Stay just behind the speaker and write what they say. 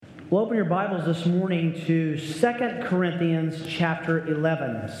We'll open your Bibles this morning to 2 Corinthians chapter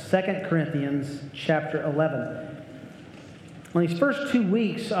 11. 2 Corinthians chapter 11. On these first 2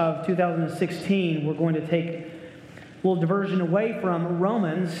 weeks of 2016, we're going to take a little diversion away from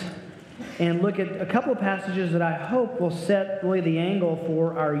Romans and look at a couple of passages that I hope will set really the angle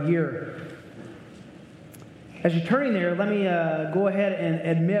for our year. As you're turning there, let me go ahead and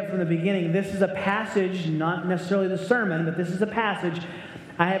admit from the beginning, this is a passage, not necessarily the sermon, but this is a passage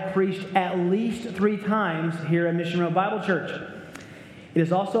I have preached at least 3 times here at Mission Road Bible Church. It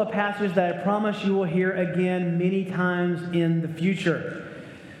is also a passage that I promise you will hear again many times in the future.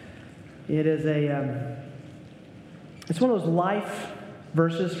 It is it's one of those life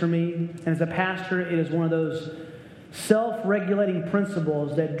verses for me, and as a pastor, it is one of those self-regulating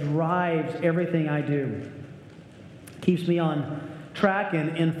principles that drives everything I do. Keeps me on track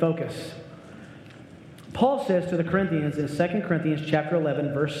and in focus. Paul says to the Corinthians in 2 Corinthians chapter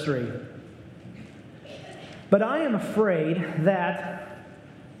 11, verse 3, "But I am afraid that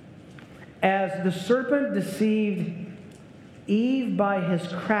as the serpent deceived Eve by his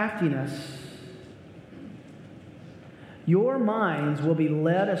craftiness, your minds will be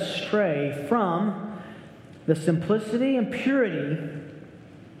led astray from the simplicity and purity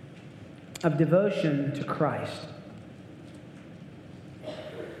of devotion to Christ."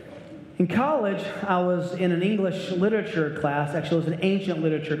 In college, I was in an English literature class. Actually, it was an ancient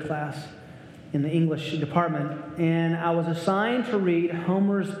literature class in the English department. And I was assigned to read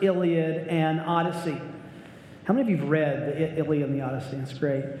Homer's Iliad and Odyssey. How many of you have read the Iliad and the Odyssey? That's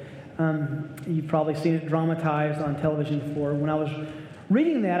great. You've probably seen it dramatized on television before. When I was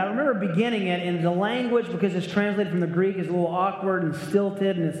reading that, I remember beginning it, and the language, because it's translated from the Greek, is a little awkward and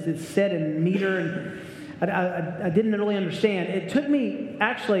stilted, and it's said in meter, and I didn't really understand. It took me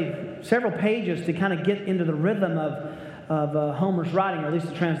actually several pages to kind of get into the rhythm of Homer's writing, or at least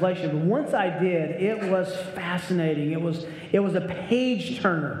the translation. But once I did, it was fascinating. It was a page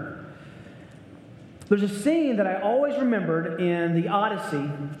turner. There's a scene that I always remembered in the Odyssey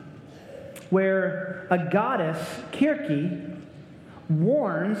where a goddess, Circe,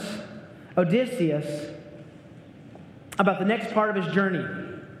 warns Odysseus about the next part of his journey.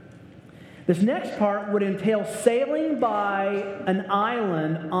 This next part would entail sailing by an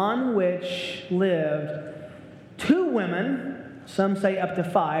island on which lived 2 women, some say up to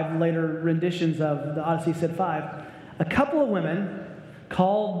 5, later renditions of the Odyssey said 5, a couple of women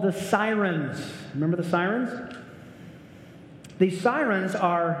called the Sirens. Remember the Sirens? These Sirens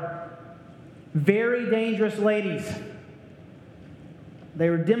are very dangerous ladies. They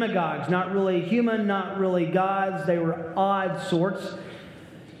were demigods, not really human, not really gods. They were odd sorts.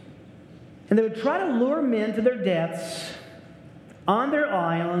 And they would try to lure men to their deaths on their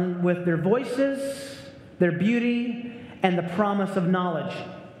island with their voices, their beauty, and the promise of knowledge.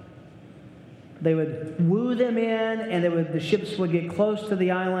 They would woo them in, and the ships would get close to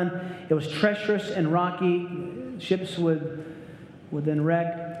the island. It was treacherous and rocky. Ships would then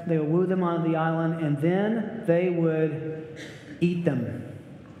wreck. They would woo them onto the island, and then they would eat them.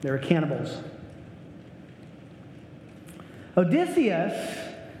 They were cannibals. Odysseus,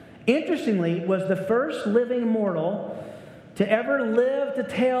 interestingly, was the first living mortal to ever live to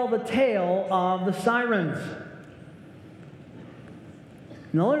tell the tale of the Sirens.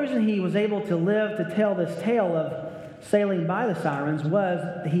 And the only reason he was able to live to tell this tale of sailing by the Sirens was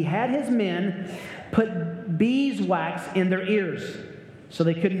he had his men put beeswax in their ears so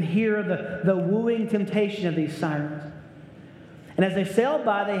they couldn't hear the wooing temptation of these Sirens. And as they sailed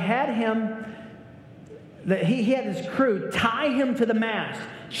by, they had him, he had his crew tie him to the mast,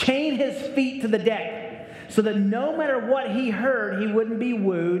 chain his feet to the deck, so that no matter what he heard, he wouldn't be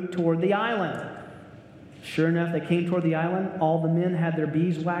wooed toward the island. Sure enough, they came toward the island. All the men had their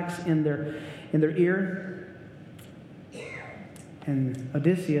beeswax in their ear. And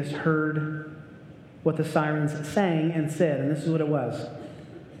Odysseus heard what the Sirens sang and said, and this is what it was.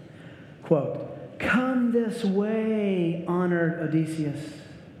 Quote, "Come this way, honored Odysseus,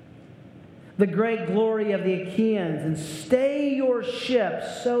 the great glory of the Achaeans, and stay your ship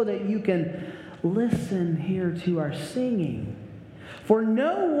so that you can listen here to our singing. For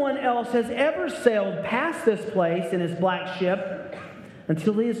no one else has ever sailed past this place in his black ship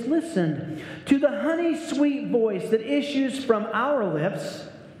until he has listened to the honey-sweet voice that issues from our lips."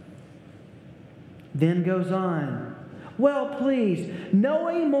 Then goes on, well pleased,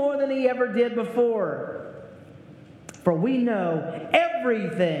 knowing more than he ever did before. For we know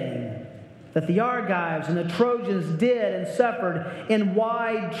everything that the Argives and the Trojans did and suffered in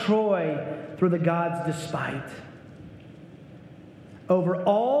wide Troy through the gods' despite. Over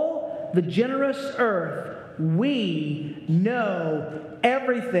all the generous earth we know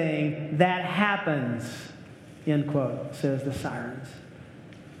everything that happens, end quote, says the sirens.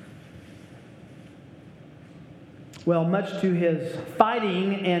 Well, much to his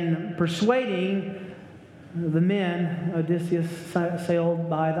fighting and persuading the men, Odysseus sailed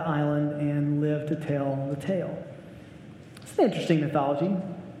by the island and lived to tell the tale. It's an interesting mythology.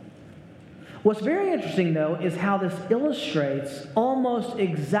 What's very interesting, though, is how this illustrates almost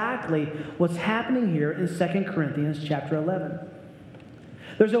exactly what's happening here in 2 Corinthians chapter 11.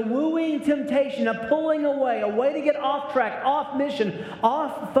 There's a wooing temptation, a pulling away, a way to get off track, off mission,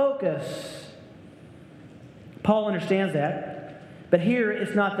 off focus. Paul understands that. But here,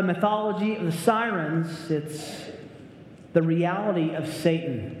 it's not the mythology of the sirens, it's the reality of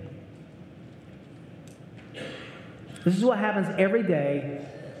Satan. This is what happens every day,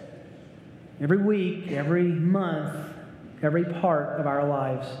 every week, every month, every part of our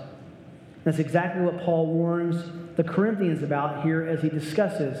lives. That's exactly what Paul warns the Corinthians about here as he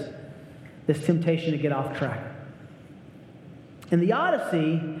discusses this temptation to get off track. In the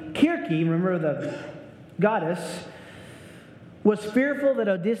Odyssey, Circe, remember the goddess, was fearful that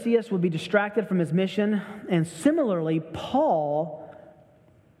Odysseus would be distracted from his mission, and similarly, Paul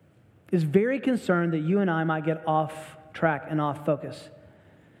is very concerned that you and I might get off track and off focus.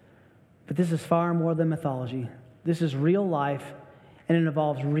 But this is far more than mythology. This is real life, and it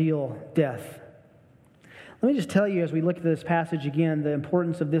involves real death. Let me just tell you, as we look at this passage again, the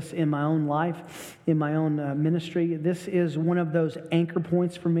importance of this in my own life, in my own ministry. This is one of those anchor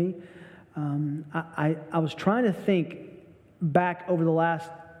points for me. I was trying to think back over the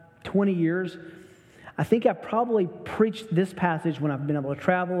last 20 years. I think I've probably preached this passage when I've been able to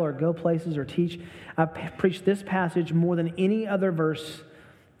travel or go places or teach. I've preached this passage more than any other verse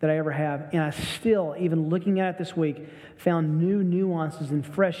that I ever have. And I still, even looking at it this week, found new nuances and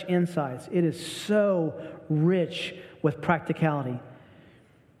fresh insights. It is so rich with practicality.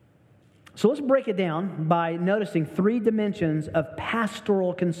 So let's break it down by noticing 3 dimensions of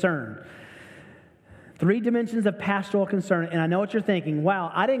pastoral concern. 3 dimensions of pastoral concern. And I know what you're thinking.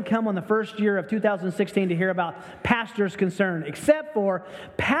 Wow, I didn't come on the first year of 2016 to hear about pastor's concern, except for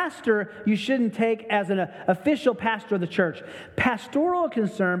pastor you shouldn't take as an official pastor of the church. Pastoral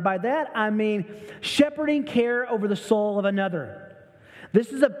concern, by that I mean shepherding care over the soul of another. This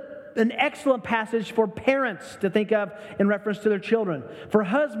is an excellent passage for parents to think of in reference to their children, for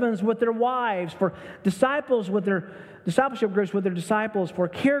husbands with their wives, for disciples with their discipleship groups with their disciples, for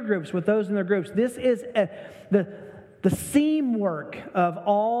care groups with those in their groups. This is the seam work of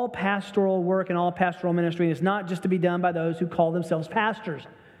all pastoral work and all pastoral ministry. It's not just to be done by those who call themselves pastors.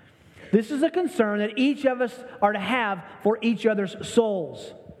 This is a concern that each of us are to have for each other's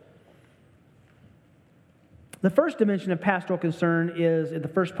souls. The first dimension of pastoral concern is in the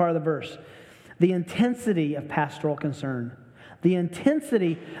first part of the verse, the intensity of pastoral concern. The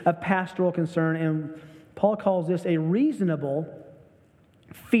intensity of pastoral concern, and Paul calls this a reasonable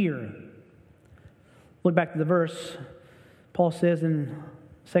fear. Look back to the verse. Paul says in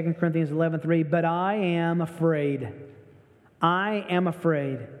 2 Corinthians 11:3, "But I am afraid. I am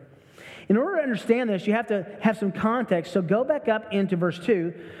afraid." In order to understand this, you have to have some context. So go back up into verse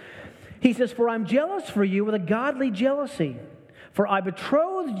 2. He says, "For I'm jealous for you with a godly jealousy. For I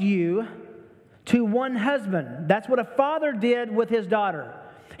betrothed you to one husband." That's what a father did with his daughter.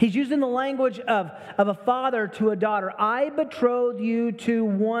 He's using the language of a father to a daughter. "I betrothed you to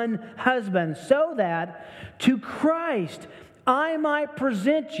one husband, so that to Christ I might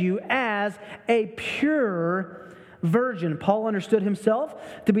present you as a pure virgin." Paul understood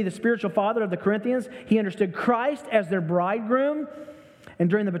himself to be the spiritual father of the Corinthians. He understood Christ as their bridegroom. And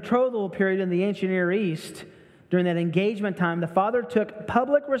during the betrothal period in the ancient Near East, during that engagement time, the father took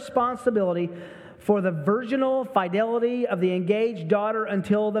public responsibility for the virginal fidelity of the engaged daughter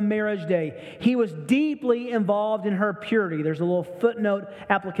until the marriage day. He was deeply involved in her purity. There's a little footnote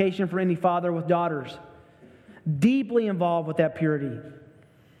application for any father with daughters. Deeply involved with that purity.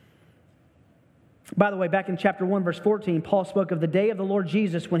 By the way, back in chapter 1, verse 14, Paul spoke of the day of the Lord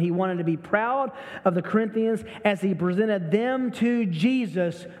Jesus when he wanted to be proud of the Corinthians as he presented them to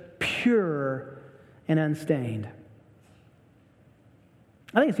Jesus pure and unstained.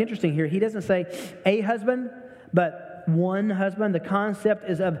 I think it's interesting here. He doesn't say a husband, but one husband. The concept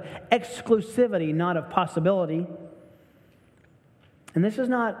is of exclusivity, not of possibility. And this is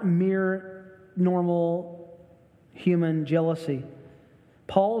not mere normal human jealousy.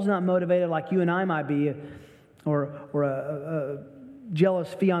 Paul's not motivated like you and I might be, or a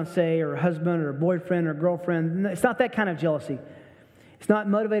jealous fiancé or husband or boyfriend or girlfriend. It's not that kind of jealousy. It's not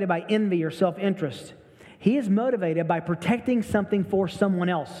motivated by envy or self-interest. He is motivated by protecting something for someone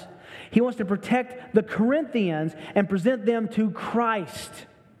else. He wants to protect the Corinthians and present them to Christ.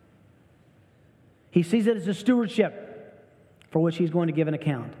 He sees it as a stewardship for which he's going to give an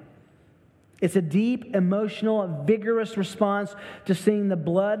account. It's a deep, emotional, vigorous response to seeing the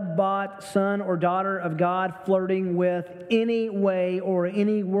blood-bought son or daughter of God flirting with any way or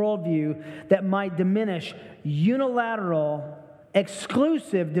any worldview that might diminish unilateral,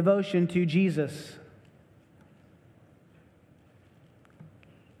 exclusive devotion to Jesus.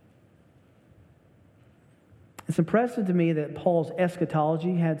 It's impressive to me that Paul's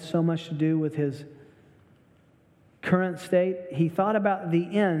eschatology had so much to do with his current state. He thought about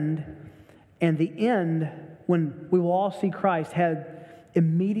the end, and the end, when we will all see Christ, had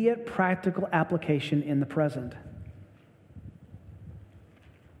immediate practical application in the present.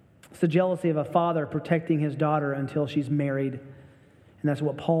 It's the jealousy of a father protecting his daughter until she's married. And that's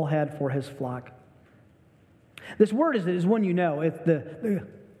what Paul had for his flock. This word is one you know. It's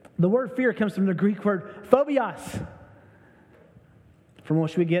the word fear comes from the Greek word phobios, from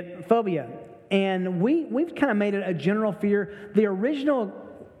which we get phobia. And we've kind of made it a general fear. The original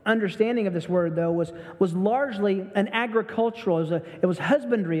understanding of this word, though, was largely an agricultural. It was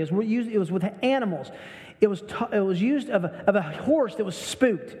husbandry. It was with animals. It was used of a horse that was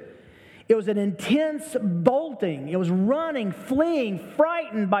spooked. It was an intense bolting. It was running, fleeing,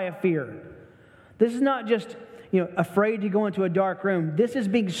 frightened by a fear. This is not just afraid to go into a dark room. This is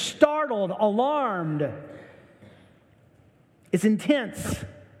being startled, alarmed. It's intense.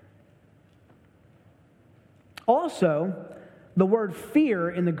 Also, the word fear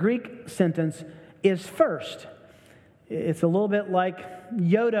in the Greek sentence is first. It's a little bit like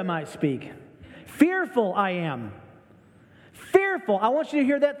Yoda might speak. Fearful I am. Fearful. I want you to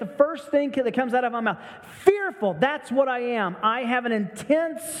hear that the first thing that comes out of my mouth. Fearful. That's what I am. I have an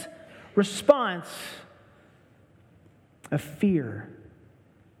intense response of fear.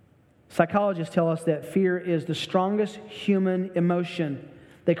 Psychologists tell us that fear is the strongest human emotion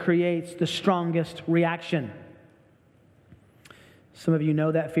that creates the strongest reaction. Some of you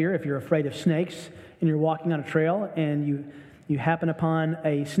know that fear if you're afraid of snakes and you're walking on a trail and you happen upon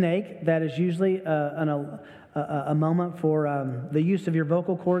a snake. That is usually a moment for the use of your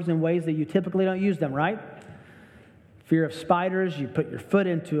vocal cords in ways that you typically don't use them, right? Fear of spiders, you put your foot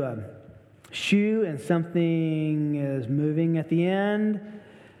into a shoe and something is moving at the end.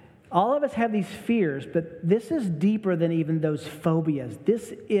 All of us have these fears, but this is deeper than even those phobias.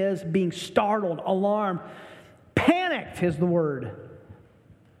 This is being startled, alarmed, panicked is the word.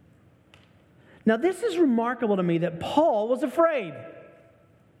 Now, this is remarkable to me that Paul was afraid.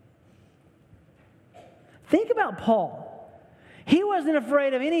 Think about Paul. He wasn't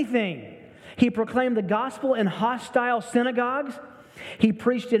afraid of anything. He proclaimed the gospel in hostile synagogues. He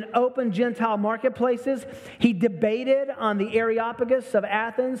preached in open Gentile marketplaces. He debated on the Areopagus of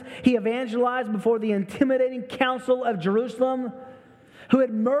Athens. He evangelized before the intimidating council of Jerusalem, who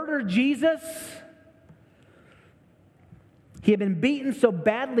had murdered Jesus. He had been beaten so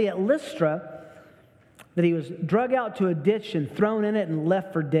badly at Lystra that he was drug out to a ditch and thrown in it and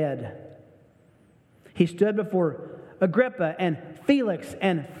left for dead. He stood before Agrippa and Felix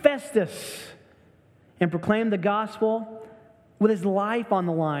and Festus and proclaimed the gospel with his life on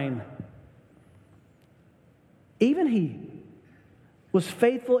the line. Even he was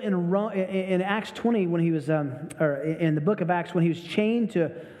faithful in Acts 20 when he was, or in the book of Acts, when he was chained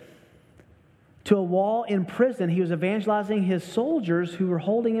to a wall in prison. He was evangelizing his soldiers who were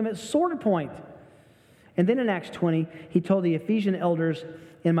holding him at sword point. And then in Acts 20, he told the Ephesian elders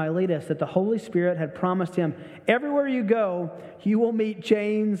in Miletus that the Holy Spirit had promised him, everywhere you go, you will meet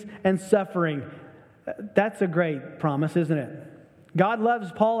chains and suffering. That's a great promise, isn't it? God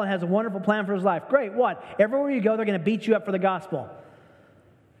loves Paul and has a wonderful plan for his life. Great, what? Everywhere you go, they're going to beat you up for the gospel.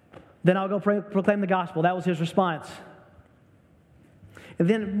 Then I'll go proclaim the gospel. That was his response. And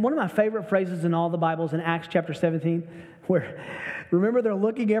then one of my favorite phrases in all the Bibles in Acts chapter 17, where, remember, they're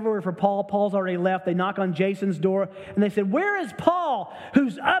looking everywhere for Paul. Paul's already left. They knock on Jason's door, and they said, "Where is Paul,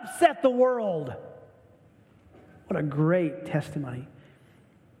 who's upset the world?" What a great testimony.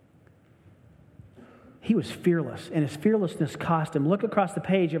 He was fearless, and his fearlessness cost him. Look across the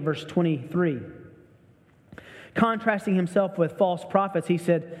page at verse 23. Contrasting himself with false prophets, he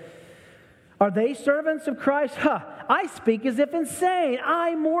said, "Are they servants of Christ? I speak as if insane.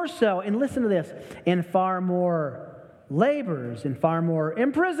 I more so." And listen to this. "In far more labors, in far more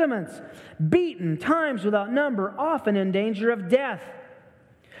imprisonments, beaten times without number, often in danger of death.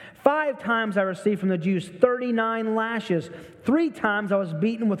 5 times I received from the Jews 39 lashes. 3 times I was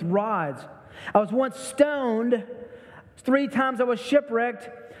beaten with rods. I was once stoned. 3 times I was shipwrecked.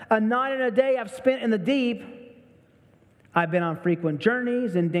 A night and a day I've spent in the deep. I've been on frequent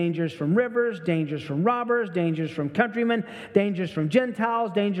journeys and dangers from rivers, dangers from robbers, dangers from countrymen, dangers from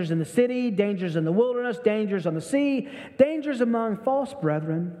Gentiles, dangers in the city, dangers in the wilderness, dangers on the sea, dangers among false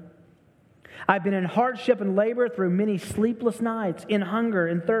brethren. I've been in hardship and labor through many sleepless nights, in hunger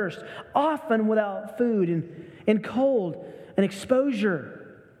and thirst, often without food, in cold and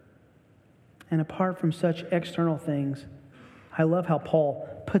exposure. And apart from such external things, I love how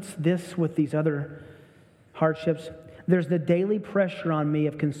Paul puts this with these other hardships. There's the daily pressure on me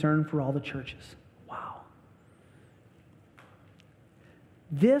of concern for all the churches. Wow.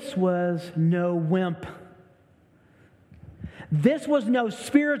 This was no wimp. This was no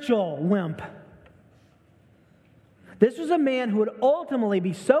spiritual wimp. This was a man who would ultimately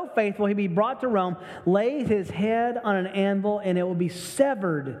be so faithful, he'd be brought to Rome, lay his head on an anvil, and it would be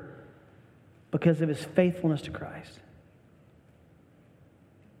severed because of his faithfulness to Christ.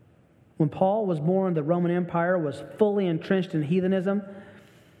 When Paul was born, the Roman Empire was fully entrenched in heathenism.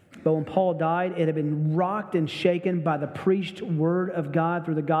 But when Paul died, it had been rocked and shaken by the preached word of God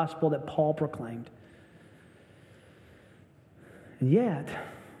through the gospel that Paul proclaimed. And yet,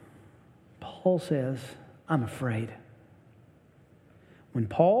 Paul says, I'm afraid. When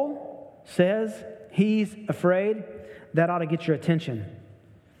Paul says he's afraid, that ought to get your attention.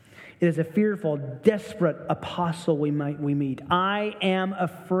 It is a fearful, desperate apostle we meet. I am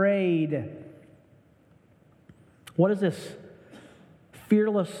afraid. What is this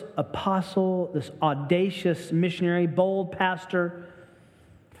fearless apostle, this audacious missionary, bold pastor,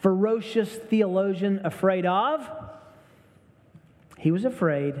 ferocious theologian afraid of? He was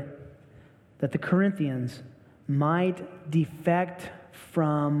afraid that the Corinthians might defect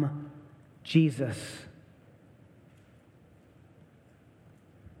from Jesus.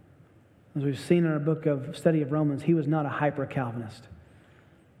 As we've seen in our book of study of Romans, he was not a hyper-Calvinist.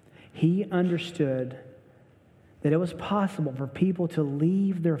 He understood that it was possible for people to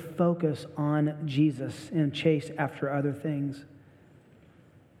leave their focus on Jesus and chase after other things.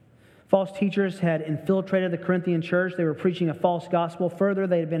 False teachers had infiltrated the Corinthian church. They were preaching a false gospel. Further,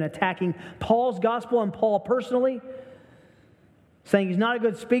 they had been attacking Paul's gospel and Paul personally, saying he's not a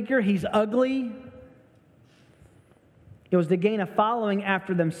good speaker, he's ugly. It was to gain a following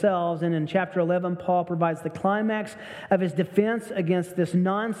after themselves. And in chapter 11, Paul provides the climax of his defense against this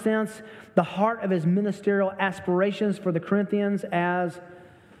nonsense, the heart of his ministerial aspirations for the Corinthians as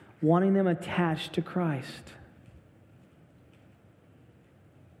wanting them attached to Christ.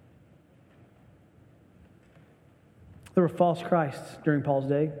 There were false Christs during Paul's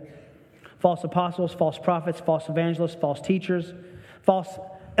day. False apostles, false prophets, false evangelists, false teachers, false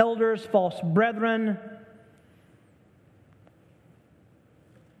elders, false brethren.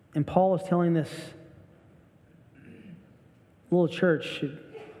 And Paul is telling this little church,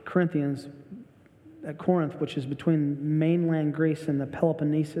 Corinthians, at Corinth, which is between mainland Greece and the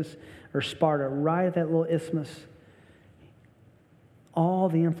Peloponnesus, or Sparta, right at that little isthmus. All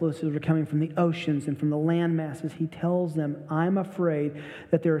the influences were coming from the oceans and from the land masses. He tells them, I'm afraid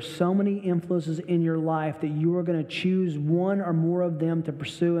that there are so many influences in your life that you are going to choose one or more of them to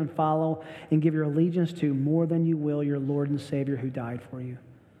pursue and follow and give your allegiance to more than you will your Lord and Savior who died for you.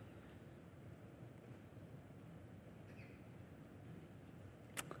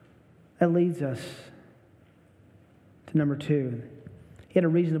 That leads us to number 2. He had a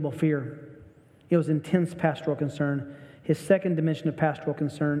reasonable fear. It was intense pastoral concern. His second dimension of pastoral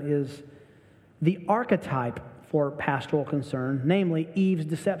concern is the archetype for pastoral concern, namely Eve's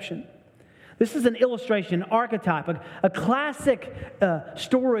deception. This is an illustration, an archetype, a classic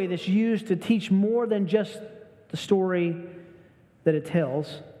story that's used to teach more than just the story that it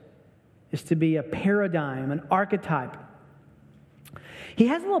tells. Is to be a paradigm, an archetype. He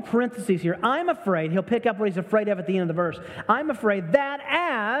has a little parentheses here. I'm afraid, he'll pick up what he's afraid of at the end of the verse. I'm afraid that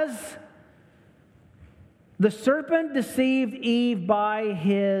as the serpent deceived Eve by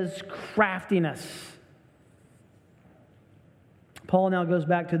his craftiness. Paul now goes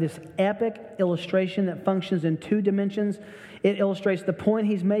back to this epic illustration that functions in 2 dimensions. It illustrates the point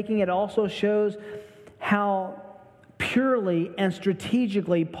he's making. It also shows how purely and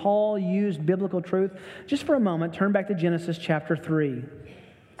strategically Paul used biblical truth. Just for a moment, turn back to Genesis chapter 3.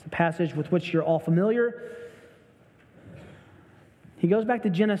 It's a passage with which you're all familiar. He goes back to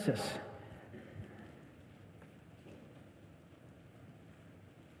Genesis.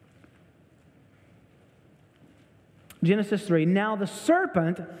 Genesis 3. Now the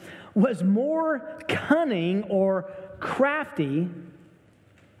serpent was more cunning or crafty.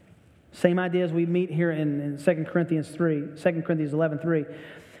 Same idea as we meet here in 2 Corinthians 11:3.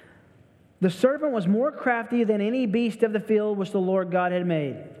 The serpent was more crafty than any beast of the field which the Lord God had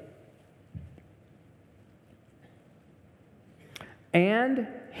made. And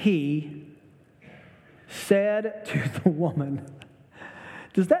he said to the woman,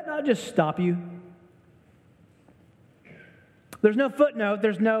 does that not just stop you? There's no footnote,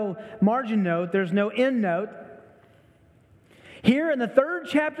 there's no margin note, there's no end note. Here in the 3rd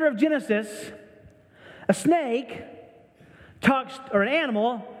chapter of Genesis, a snake talks, or an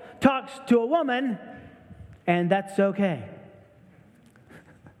animal talks to a woman, and that's okay.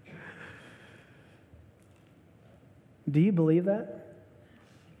 Do you believe that?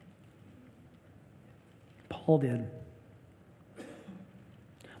 Paul did.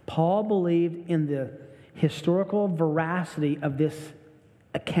 Paul believed in the historical veracity of this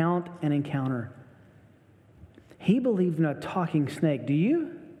account and encounter. He believed in a talking snake. Do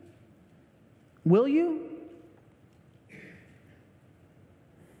you? Will you?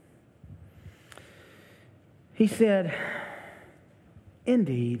 He said,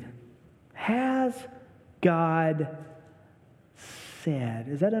 indeed, has God said.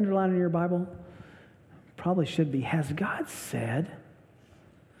 Is that underlined in your Bible? Probably should be. Has God said?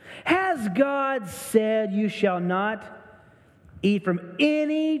 Has God said you shall not eat from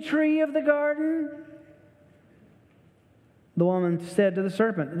any tree of the garden? The woman said to the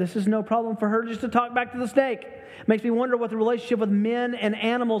serpent, this is no problem for her just to talk back to the snake. Makes me wonder what the relationship with men and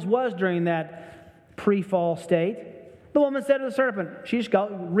animals was during that pre-fall state. The woman said to the serpent, she just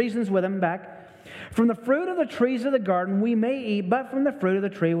got reasons with him back. From the fruit of the trees of the garden we may eat, but from the fruit of the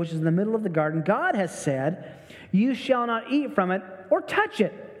tree which is in the middle of the garden, God has said, you shall not eat from it or touch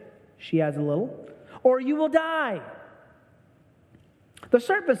it. She adds a little, or you will die. The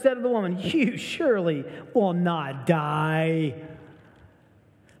serpent said to the woman, you surely will not die.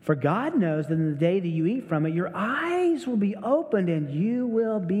 For God knows that in the day that you eat from it, your eyes will be opened and you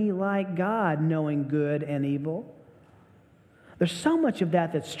will be like God, knowing good and evil. There's so much of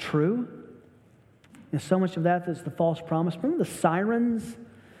that that's true. And so much of that that's the false promise. Remember the sirens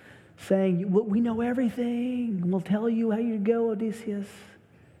saying, we know everything. We'll tell you how you go, Odysseus.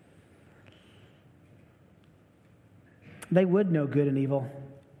 They would know good and evil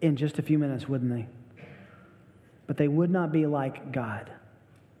in just a few minutes, wouldn't they? But they would not be like God.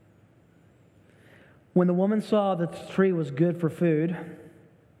 When the woman saw that the tree was good for food, it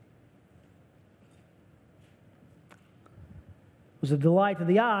was a delight to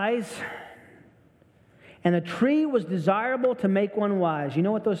the eyes, and the tree was desirable to make one wise. You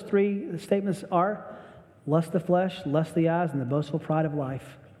know what those 3 statements are? Lust of the flesh, lust of the eyes, and the boastful pride of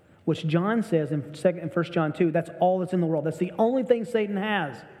life. Which John says in 1 John 2, that's all that's in the world. That's the only thing Satan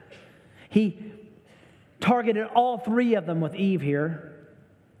has. He targeted all 3 of them with Eve here.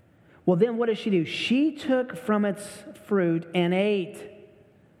 Well, then what did she do? She took from its fruit and ate.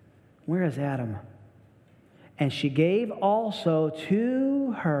 Where is Adam? And she gave also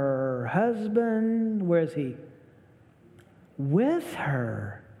to her husband. Where is he? With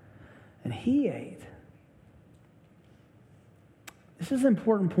her. And he ate. This is an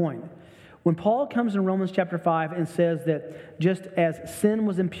important point. When Paul comes in Romans chapter 5 and says that just as sin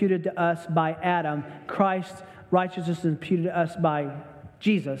was imputed to us by Adam, Christ's righteousness is imputed to us by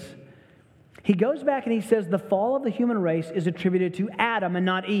Jesus, he goes back and he says the fall of the human race is attributed to Adam and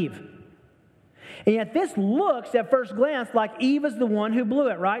not Eve. And yet this looks at first glance like Eve is the one who blew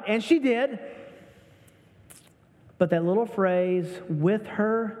it, right? And she did. But that little phrase, with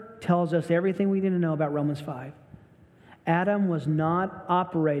her, tells us everything we need to know about Romans 5. Adam was not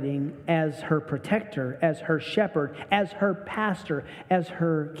operating as her protector, as her shepherd, as her pastor, as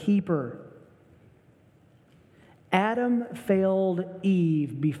her keeper. Adam failed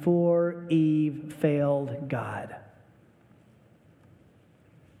Eve before Eve failed God.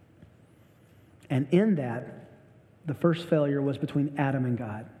 And in that, the first failure was between Adam and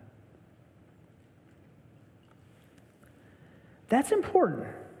God. That's important.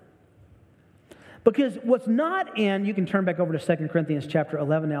 Because what's not in, you can turn back over to 2 Corinthians chapter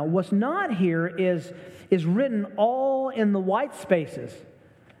 11 now, what's not here is written all in the white spaces.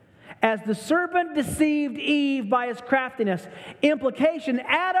 As the serpent deceived Eve by his craftiness, implication,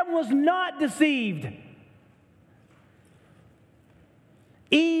 Adam was not deceived.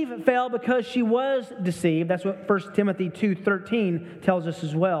 Eve fell because she was deceived. That's what 1 Timothy 2:13 tells us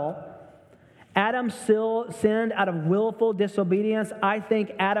as well. Adam still sinned out of willful disobedience. I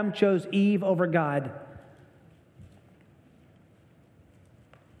think Adam chose Eve over God.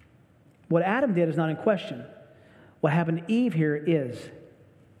 What Adam did is not in question. What happened to Eve here is,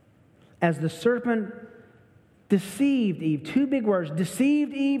 as the serpent deceived Eve, 2 big words,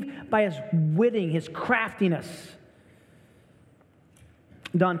 deceived Eve by his witting, his craftiness.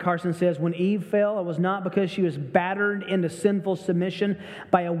 Don Carson says, when Eve fell, it was not because she was battered into sinful submission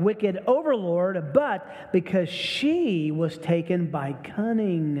by a wicked overlord, but because she was taken by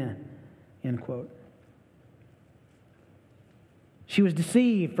cunning. End quote. She was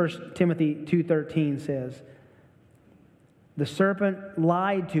deceived, 1 Timothy 2:13 says. The serpent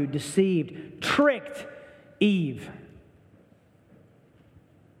lied to, deceived, tricked Eve.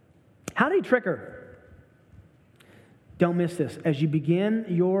 How did he trick her? Don't miss this. As you begin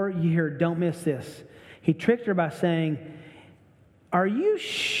your year, don't miss this. He tricked her by saying, are you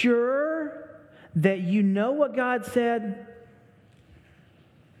sure that you know what God said?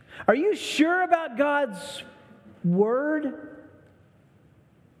 Are you sure about God's word?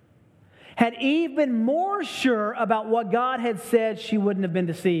 Had Eve been more sure about what God had said, she wouldn't have been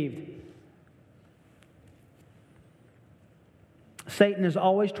deceived. Satan is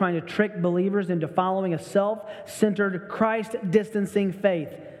always trying to trick believers into following a self-centered, Christ-distancing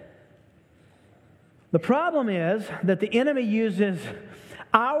faith. The problem is that the enemy uses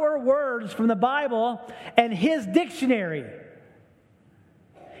our words from the Bible and his dictionary.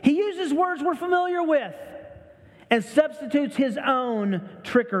 He uses words we're familiar with and substitutes his own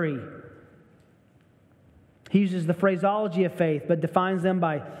trickery. He uses the phraseology of faith, but defines them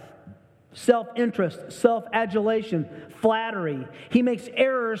by self-interest, self-adulation, flattery. He makes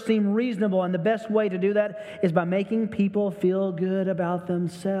errors seem reasonable, and the best way to do that is by making people feel good about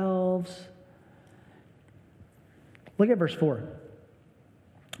themselves. Look at verse 4.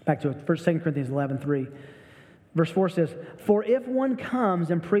 Back to 2 Corinthians 11:3. Verse 4 says, for if one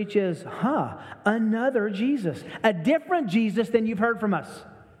comes and preaches, another Jesus, a different Jesus than you've heard from us,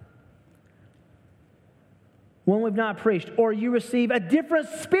 one we've not preached, or you receive a different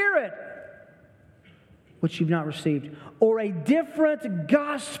spirit, which you've not received, or a different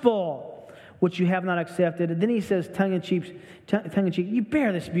gospel, which you have not accepted. And then he says, tongue in cheek, you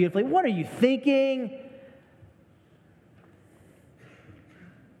bear this beautifully. What are you thinking?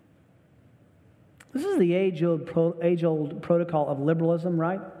 This is the age-old protocol of liberalism,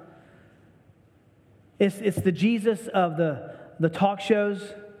 right? It's the Jesus of the talk shows.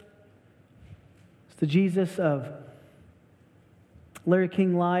 It's the Jesus of Larry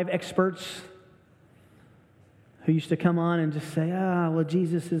King Live experts who used to come on and just say,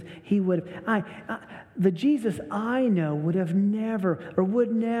 Jesus is, the Jesus I know would have never, or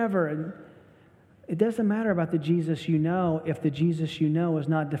would never. And it doesn't matter about the Jesus you know if the Jesus you know is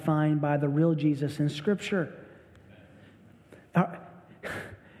not defined by the real Jesus in Scripture. I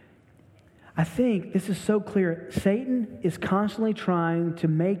think this is so clear. Satan is constantly trying to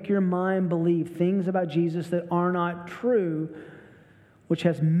make your mind believe things about Jesus that are not true, which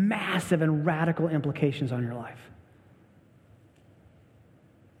has massive and radical implications on your life.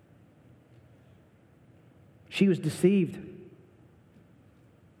 She was deceived.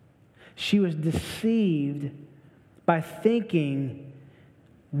 She was deceived by thinking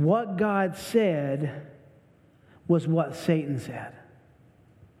what God said was what Satan said.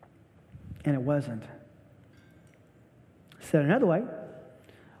 And it wasn't. Said another way,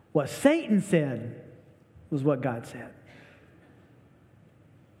 what Satan said was what God said.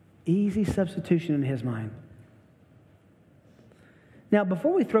 Easy substitution in his mind. Now,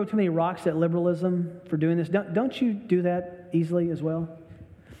 before we throw too many rocks at liberalism for doing this, don't you do that easily as well?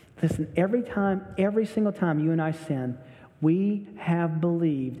 Listen, every single time you and I sin, we have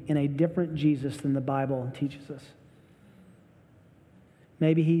believed in a different Jesus than the Bible teaches us.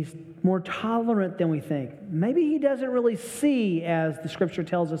 Maybe he's more tolerant than we think. Maybe he doesn't really see as the Scripture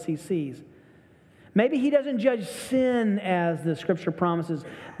tells us he sees. Maybe he doesn't judge sin as the Scripture promises.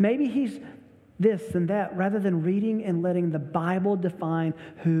 Maybe he's this and that, rather than reading and letting the Bible define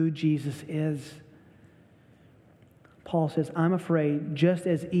who Jesus is. Paul says, I'm afraid, just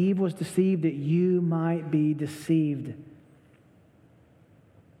as Eve was deceived, that you might be deceived.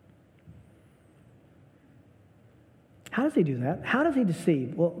 How does he do that? How does he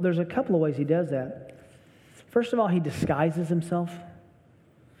deceive? Well, there's a couple of ways he does that. First of all, he disguises himself.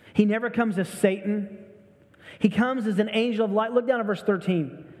 He never comes as Satan. He comes as an angel of light. Look down at verse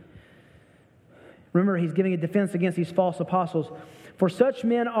 13. Remember, he's giving a defense against these false apostles. For such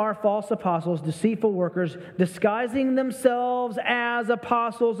men are false apostles, deceitful workers, disguising themselves as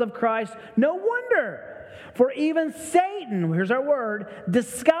apostles of Christ. No wonder, for even Satan, here's our word,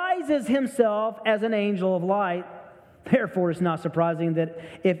 disguises himself as an angel of light. Therefore, it's not surprising that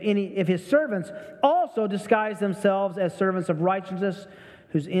if his servants also disguise themselves as servants of righteousness,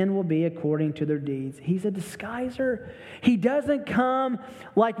 whose end will be according to their deeds. He's a disguiser. He doesn't come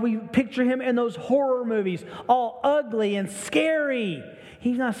like we picture him in those horror movies, all ugly and scary.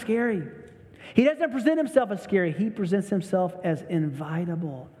 He's not scary. He doesn't present himself as scary. He presents himself as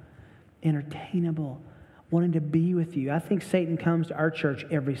invitable, entertainable, wanting to be with you. I think Satan comes to our church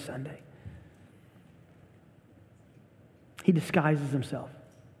every Sunday. He disguises himself.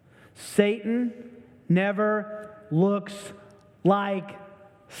 Satan never looks like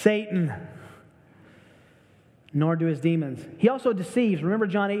Satan, nor do his demons. He also deceives. Remember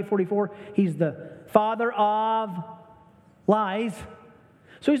John 8:44? He's the father of lies.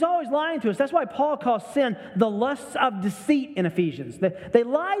 So he's always lying to us. That's why Paul calls sin the lusts of deceit in Ephesians. They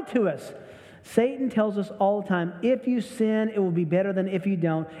lied to us. Satan tells us all the time, if you sin, it will be better than if you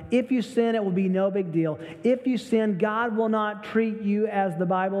don't. If you sin, it will be no big deal. If you sin, God will not treat you as the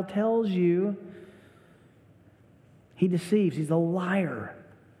Bible tells you. He deceives. He's a liar.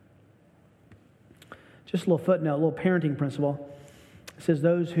 Just a little footnote, a little parenting principle. It says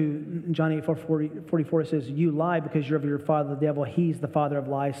those who, John 8:44, it says, you lie because you're of your father the devil. He's the father of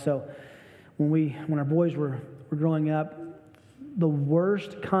lies. So when our boys were growing up, the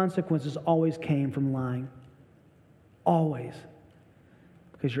worst consequences always came from lying. Always.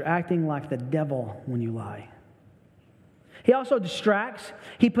 Because you're acting like the devil when you lie. He also distracts.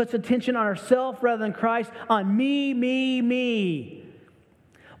 He puts attention on ourselves rather than Christ, on me, me, me.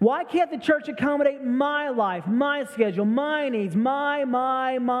 Why can't the church accommodate my life, my schedule, my needs, my?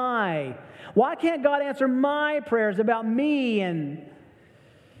 Why can't God answer my prayers about me? And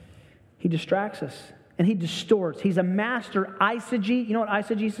he distracts us. And he distorts. He's a master eisegete. You know what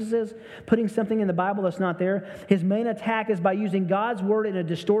eisegesis is? Putting something in the Bible that's not there. His main attack is by using God's word in a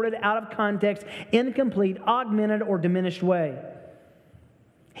distorted, out of context, incomplete, augmented, or diminished way.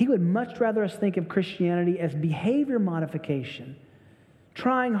 He would much rather us think of Christianity as behavior modification,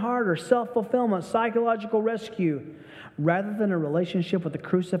 trying harder, self-fulfillment, psychological rescue, rather than a relationship with the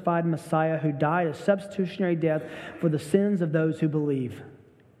crucified Messiah who died a substitutionary death for the sins of those who believe.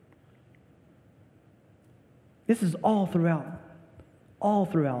 This is all throughout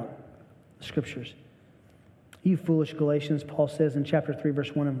the Scriptures. You foolish Galatians, Paul says in chapter 3,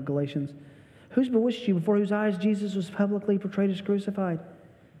 verse 1 of Galatians, who's bewitched you before whose eyes Jesus was publicly portrayed as crucified?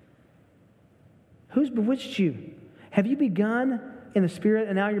 Who's bewitched you? Have you begun in the Spirit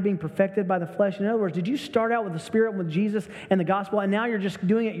and now you're being perfected by the flesh? In other words, did you start out with the Spirit, with Jesus and the gospel, and now you're just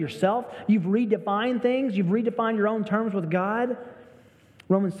doing it yourself? You've redefined things. You've redefined your own terms with God.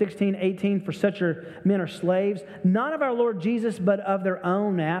 Romans 16:18, for such men are slaves, not of our Lord Jesus, but of their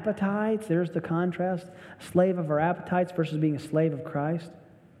own appetites. There's the contrast. A slave of our appetites versus being a slave of Christ.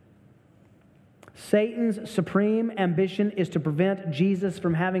 Satan's supreme ambition is to prevent Jesus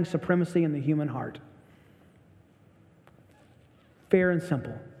from having supremacy in the human heart. Fair and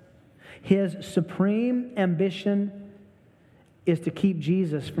simple. His supreme ambition is to keep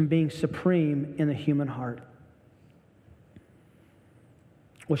Jesus from being supreme in the human heart.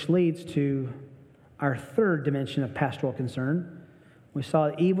 Which leads to our third dimension of pastoral concern. We saw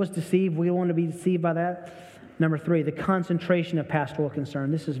that Eve was deceived. We don't want to be deceived by that. Number 3, the concentration of pastoral concern.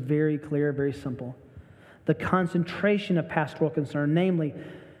 This is very clear, very simple. The concentration of pastoral concern, namely,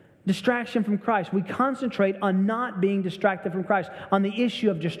 distraction from Christ. We concentrate on not being distracted from Christ, on the issue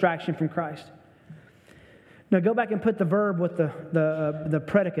of distraction from Christ. Now go back and put the verb with the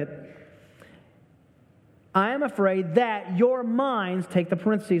predicate. I am afraid that your minds, take the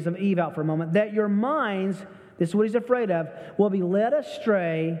parentheses of Eve out for a moment, that your minds, this is what he's afraid of, will be led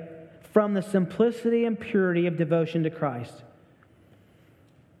astray from the simplicity and purity of devotion to Christ.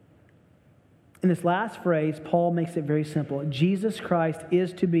 In this last phrase, Paul makes it very simple. Jesus Christ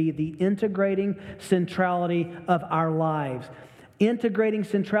is to be the integrating centrality of our lives. Integrating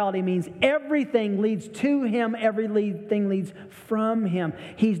centrality means everything leads to Him, everything leads from Him.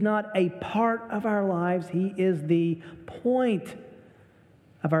 He's not a part of our lives. He is the point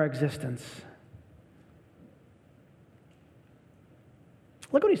of our existence.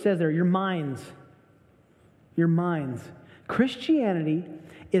 Look what he says there, your minds. Your minds. Christianity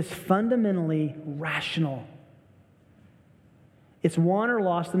is fundamentally rational. It's won or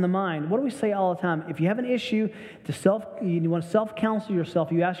lost in the mind. What do we say all the time? If you have an issue, you want to self-counsel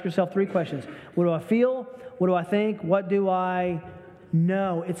yourself, you ask yourself 3 questions. What do I feel? What do I think? What do I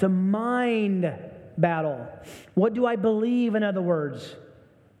know? It's a mind battle. What do I believe, in other words?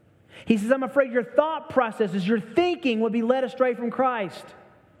 He says, I'm afraid your thought processes, your thinking will be led astray from Christ.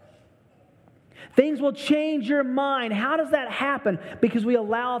 Things will change your mind. How does that happen? Because we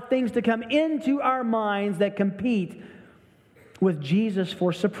allow things to come into our minds that compete with Jesus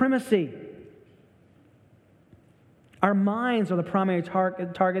for supremacy. Our minds are the primary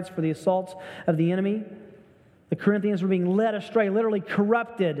targets for the assaults of the enemy. The Corinthians were being led astray, literally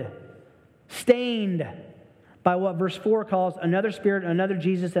corrupted, stained by what verse 4 calls another spirit, another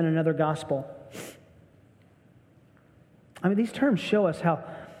Jesus, and another gospel. I mean, these terms show us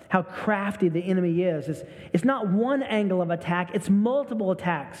how crafty the enemy is. It's not one angle of attack, it's multiple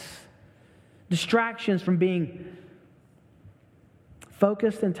attacks. Distractions from being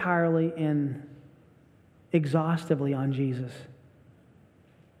focused entirely and exhaustively on Jesus.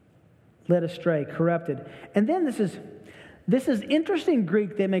 Led astray, corrupted. And then this is interesting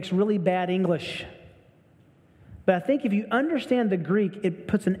Greek that makes really bad English. But I think if you understand the Greek, it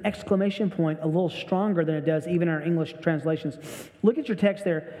puts an exclamation point a little stronger than it does even in our English translations. Look at your text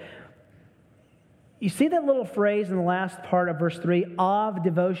there. You see that little phrase in the last part of verse 3, of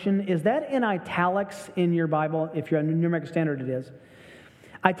devotion? Is that in italics in your Bible? If you're on New American Standard, it is.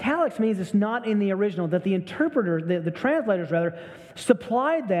 Italics means it's not in the original, that the interpreters, the translators rather,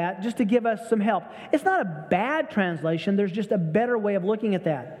 supplied that just to give us some help. It's not a bad translation. There's just a better way of looking at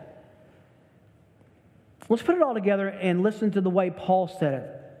that. Let's put it all together and listen to the way Paul said it.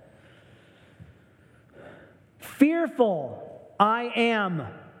 Fearful I am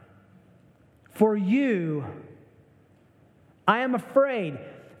for you. I am afraid.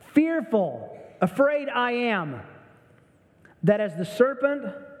 Fearful, afraid I am, that as the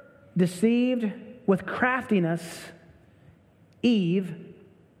serpent deceived with craftiness Eve,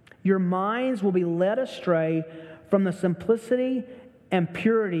 your minds will be led astray from the simplicity and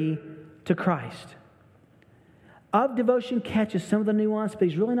purity to Christ. Of devotion catches some of the nuance, but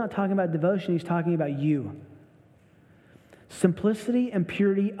he's really not talking about devotion, he's talking about you. Simplicity and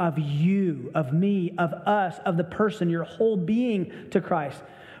purity of you, of me, of us, of the person, your whole being to Christ.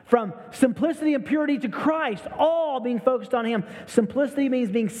 From simplicity and purity to Christ, all being focused on Him. Simplicity means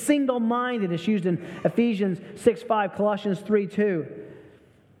being single-minded. It's used in Ephesians 6:5, Colossians 3:2.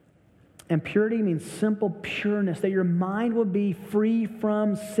 And purity means simple pureness, that your mind would be free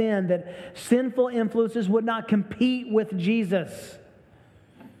from sin, that sinful influences would not compete with Jesus.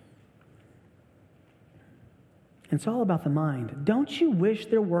 It's all about the mind. Don't you wish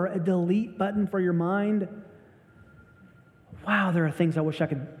there were a delete button for your mind? Wow, there are things I wish I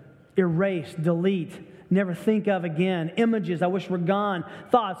could erase, delete, never think of again. Images I wish were gone.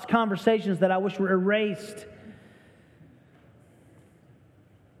 Thoughts, conversations that I wish were erased.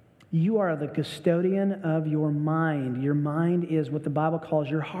 You are the custodian of your mind. Your mind is what the Bible calls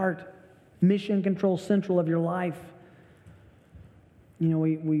your heart. Mission control central of your life. You know,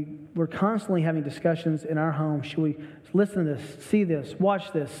 we're constantly having discussions in our home. Should we listen to this, see this,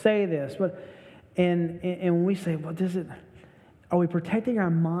 watch this, say this? And when we say, what is it? Are we protecting our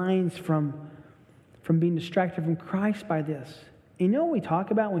minds from being distracted from Christ by this? You know what we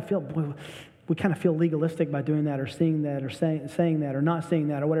talk about? We kind of feel legalistic by doing that or seeing that or saying that or not seeing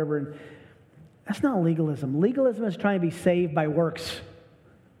that or whatever. And that's not legalism. Legalism is trying to be saved by works.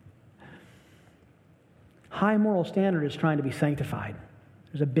 High moral standard is trying to be sanctified.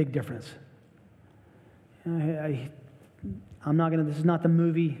 There's a big difference. This is not the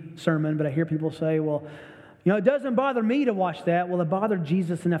movie sermon, but I hear people say, well, you know, it doesn't bother me to watch that. Well, it bothered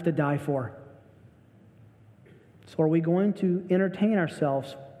Jesus enough to die for. So are we going to entertain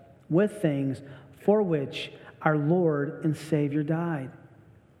ourselves with things for which our Lord and Savior died?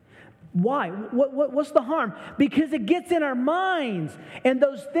 Why? What's the harm? Because it gets in our minds, and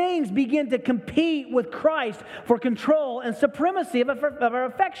those things begin to compete with Christ for control and supremacy of our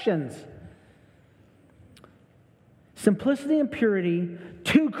affections. Simplicity and purity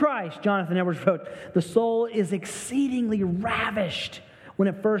to Christ, Jonathan Edwards wrote, the soul is exceedingly ravished when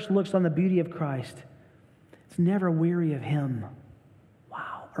it first looks on the beauty of Christ. It's never weary of Him.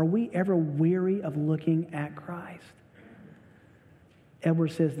 Wow. Are we ever weary of looking at Christ?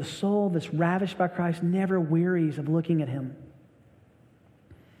 Edwards says, the soul that's ravished by Christ never wearies of looking at Him.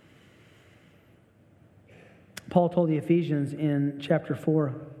 Paul told the Ephesians in chapter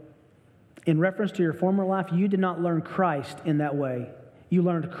 4, in reference to your former life, you did not learn Christ in that way. You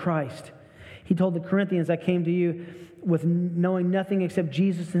learned Christ. He told the Corinthians, I came to you with knowing nothing except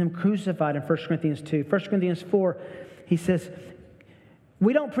Jesus and Him crucified in 1 Corinthians 2. 1 Corinthians 4, he says,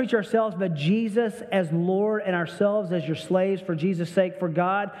 we don't preach ourselves, but Jesus as Lord and ourselves as your slaves for Jesus' sake. For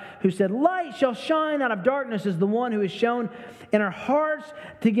God, who said, light shall shine out of darkness, is the one who is shown in our hearts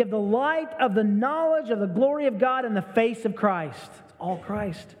to give the light of the knowledge of the glory of God in the face of Christ. It's all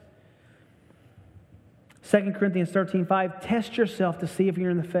Christ. 2 Corinthians 13:5, test yourself to see if you're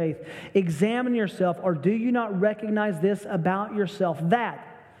in the faith. Examine yourself, or do you not recognize this about yourself, that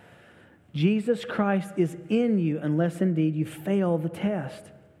Jesus Christ is in you, unless indeed you fail the test.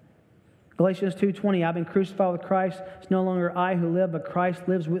 Galatians 2:20, I've been crucified with Christ. It's no longer I who live, but Christ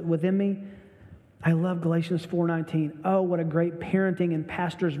lives within me. I love Galatians 4:19. Oh, what a great parenting and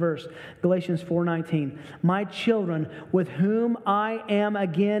pastor's verse. Galatians 4:19. My children, with whom I am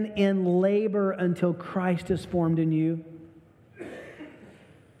again in labor until Christ is formed in you.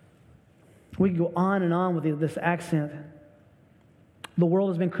 We can go on and on with this accent. The world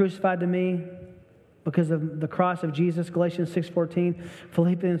has been crucified to me because of the cross of Jesus. Galatians 6:14.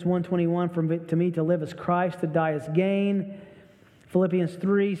 Philippians 1:21. To me to live is Christ, to die is gain. Philippians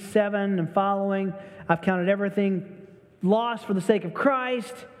 3:7 and following. I've counted everything lost for the sake of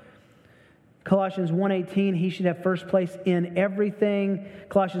Christ. Colossians 1:18. He should have first place in everything.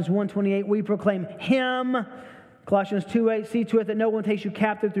 Colossians 1:28. We proclaim Him. Colossians 2:8, see to it that no one takes you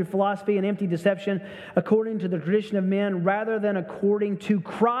captive through philosophy and empty deception, according to the tradition of men, rather than according to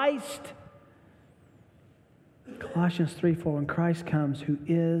Christ. Colossians 3:4, when Christ comes, who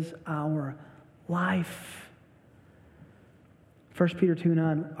is our life. 1 Peter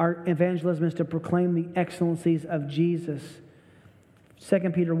 2:9, our evangelism is to proclaim the excellencies of Jesus.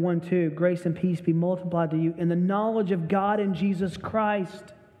 2 Peter 1:2, grace and peace be multiplied to you in the knowledge of God and Jesus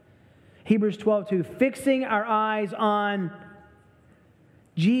Christ. Hebrews 12:2, fixing our eyes on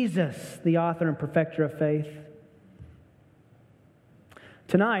Jesus, the author and perfecter of faith.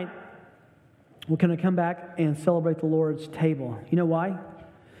 Tonight, we're going to come back and celebrate the Lord's table. You know why?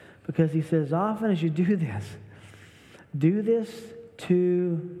 Because He says, often as you do this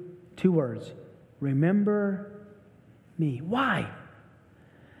to two words. Remember me. Why?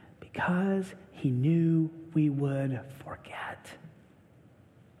 Because He knew we would forget.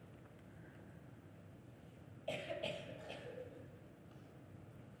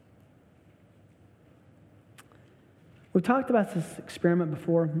 We've talked about this experiment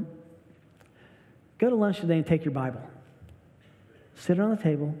before. Go to lunch today and take your Bible. Sit it on the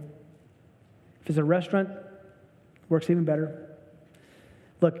table. If it's a restaurant, works even better.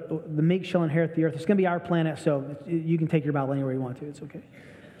 Look, the meek shall inherit the earth. It's going to be our planet, so you can take your Bible anywhere you want to. It's okay.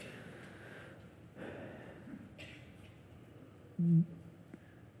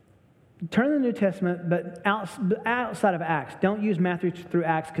 Turn to the New Testament, but outside of Acts. Don't use Matthew through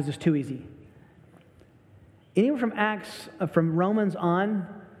Acts because it's too easy. Anywhere from Acts, from Romans on,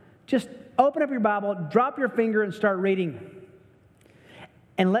 just open up your Bible, drop your finger, and start reading.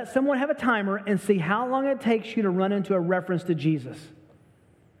 And let someone have a timer and see how long it takes you to run into a reference to Jesus.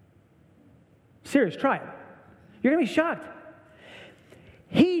 Serious, try it. You're going to be shocked.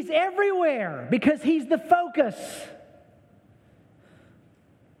 He's everywhere because He's the focus.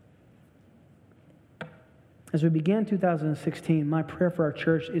 As we begin 2016, my prayer for our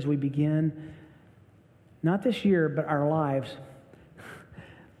church is we begin, not this year, but our lives,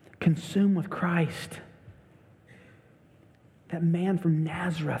 consumed with Christ. That man from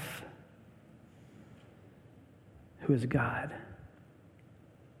Nazareth who is God.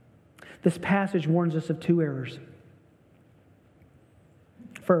 This passage warns us of two errors.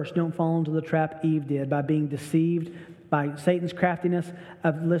 First, don't fall into the trap Eve did by being deceived by Satan's craftiness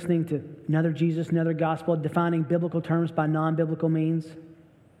of listening to another Jesus, another gospel, defining biblical terms by non-biblical means.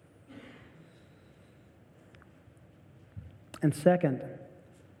 And second,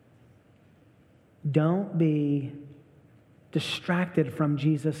 don't be distracted from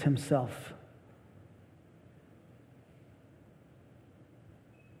Jesus Himself.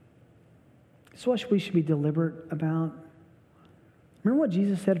 This is what we should be deliberate about. Remember what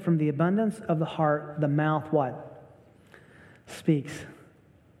Jesus said, from the abundance of the heart, the mouth what? Speaks.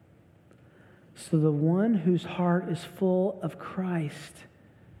 So the one whose heart is full of Christ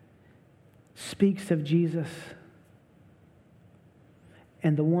speaks of Jesus.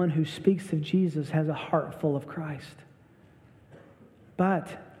 And the one who speaks of Jesus has a heart full of Christ. But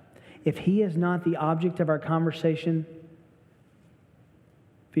if he is not the object of our conversation,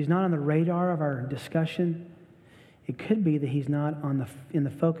 if he's not on the radar of our discussion, it could be that he's not in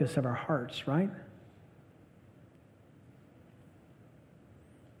the focus of our hearts, right?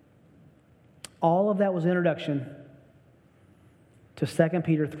 All of that was introduction to 2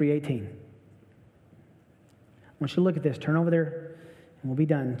 Peter 3:18. I want you to look at this. Turn over there, and we'll be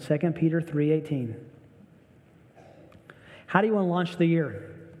done. 2 Peter 3:18. How do you want to launch the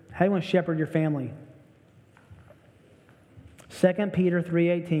year? How do you want to shepherd your family? 2 Peter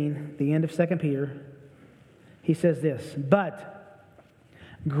 3:18, the end of 2 Peter, he says this, but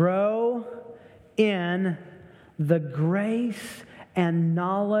grow in the grace and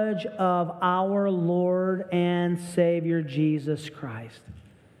knowledge of our Lord and Savior Jesus Christ.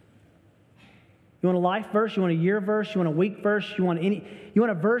 You want a life verse? You want a year verse? You want a week verse? You want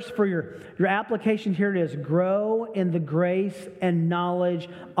a verse for your application? Here it is. Grow in the grace and knowledge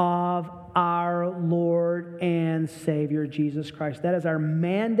of our Lord and Savior, Jesus Christ. That is our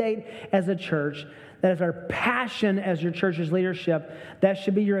mandate as a church. That is our passion as your church's leadership. That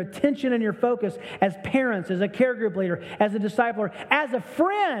should be your attention and your focus as parents, as a care group leader, as a discipler, as a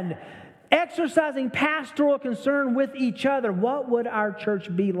friend, exercising pastoral concern with each other. What would our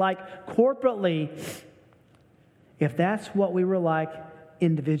church be like corporately if that's what we were like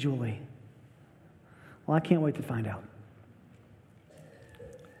individually? Well, I can't wait to find out.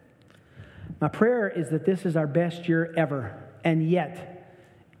 My prayer is that this is our best year ever, and yet,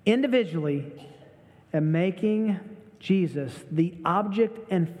 individually, and making Jesus the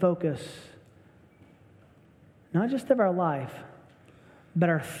object and focus, not just of our life, but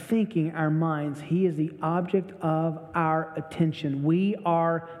our thinking, our minds. He is the object of our attention. We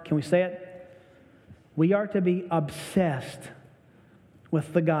are, can we say it? We are to be obsessed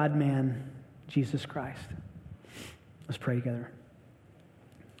with the God-man, Jesus Christ. Let's pray together.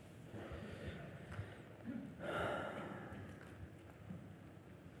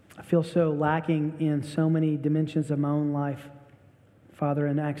 I feel so lacking in so many dimensions of my own life, Father,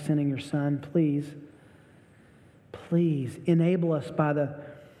 in accenting your Son. Please enable us by the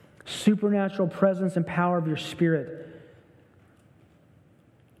supernatural presence and power of your Spirit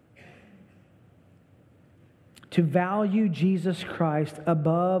to value Jesus Christ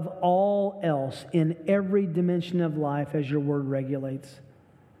above all else in every dimension of life as your word regulates.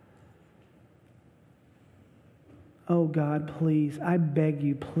 Oh God, please, I beg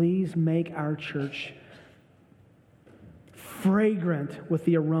you, please make our church fragrant with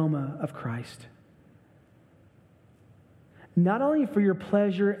the aroma of Christ. Not only for your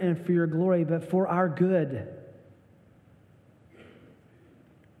pleasure and for your glory, but for our good.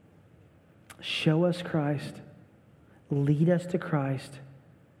 Show us Christ. Lead us to Christ.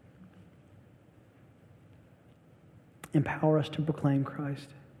 Empower us to proclaim Christ.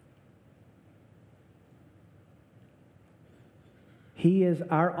 He is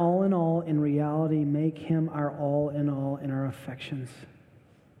our all in all in reality. Make him our all in our affections.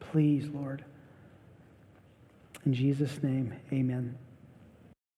 Please, Lord. In Jesus' name, amen.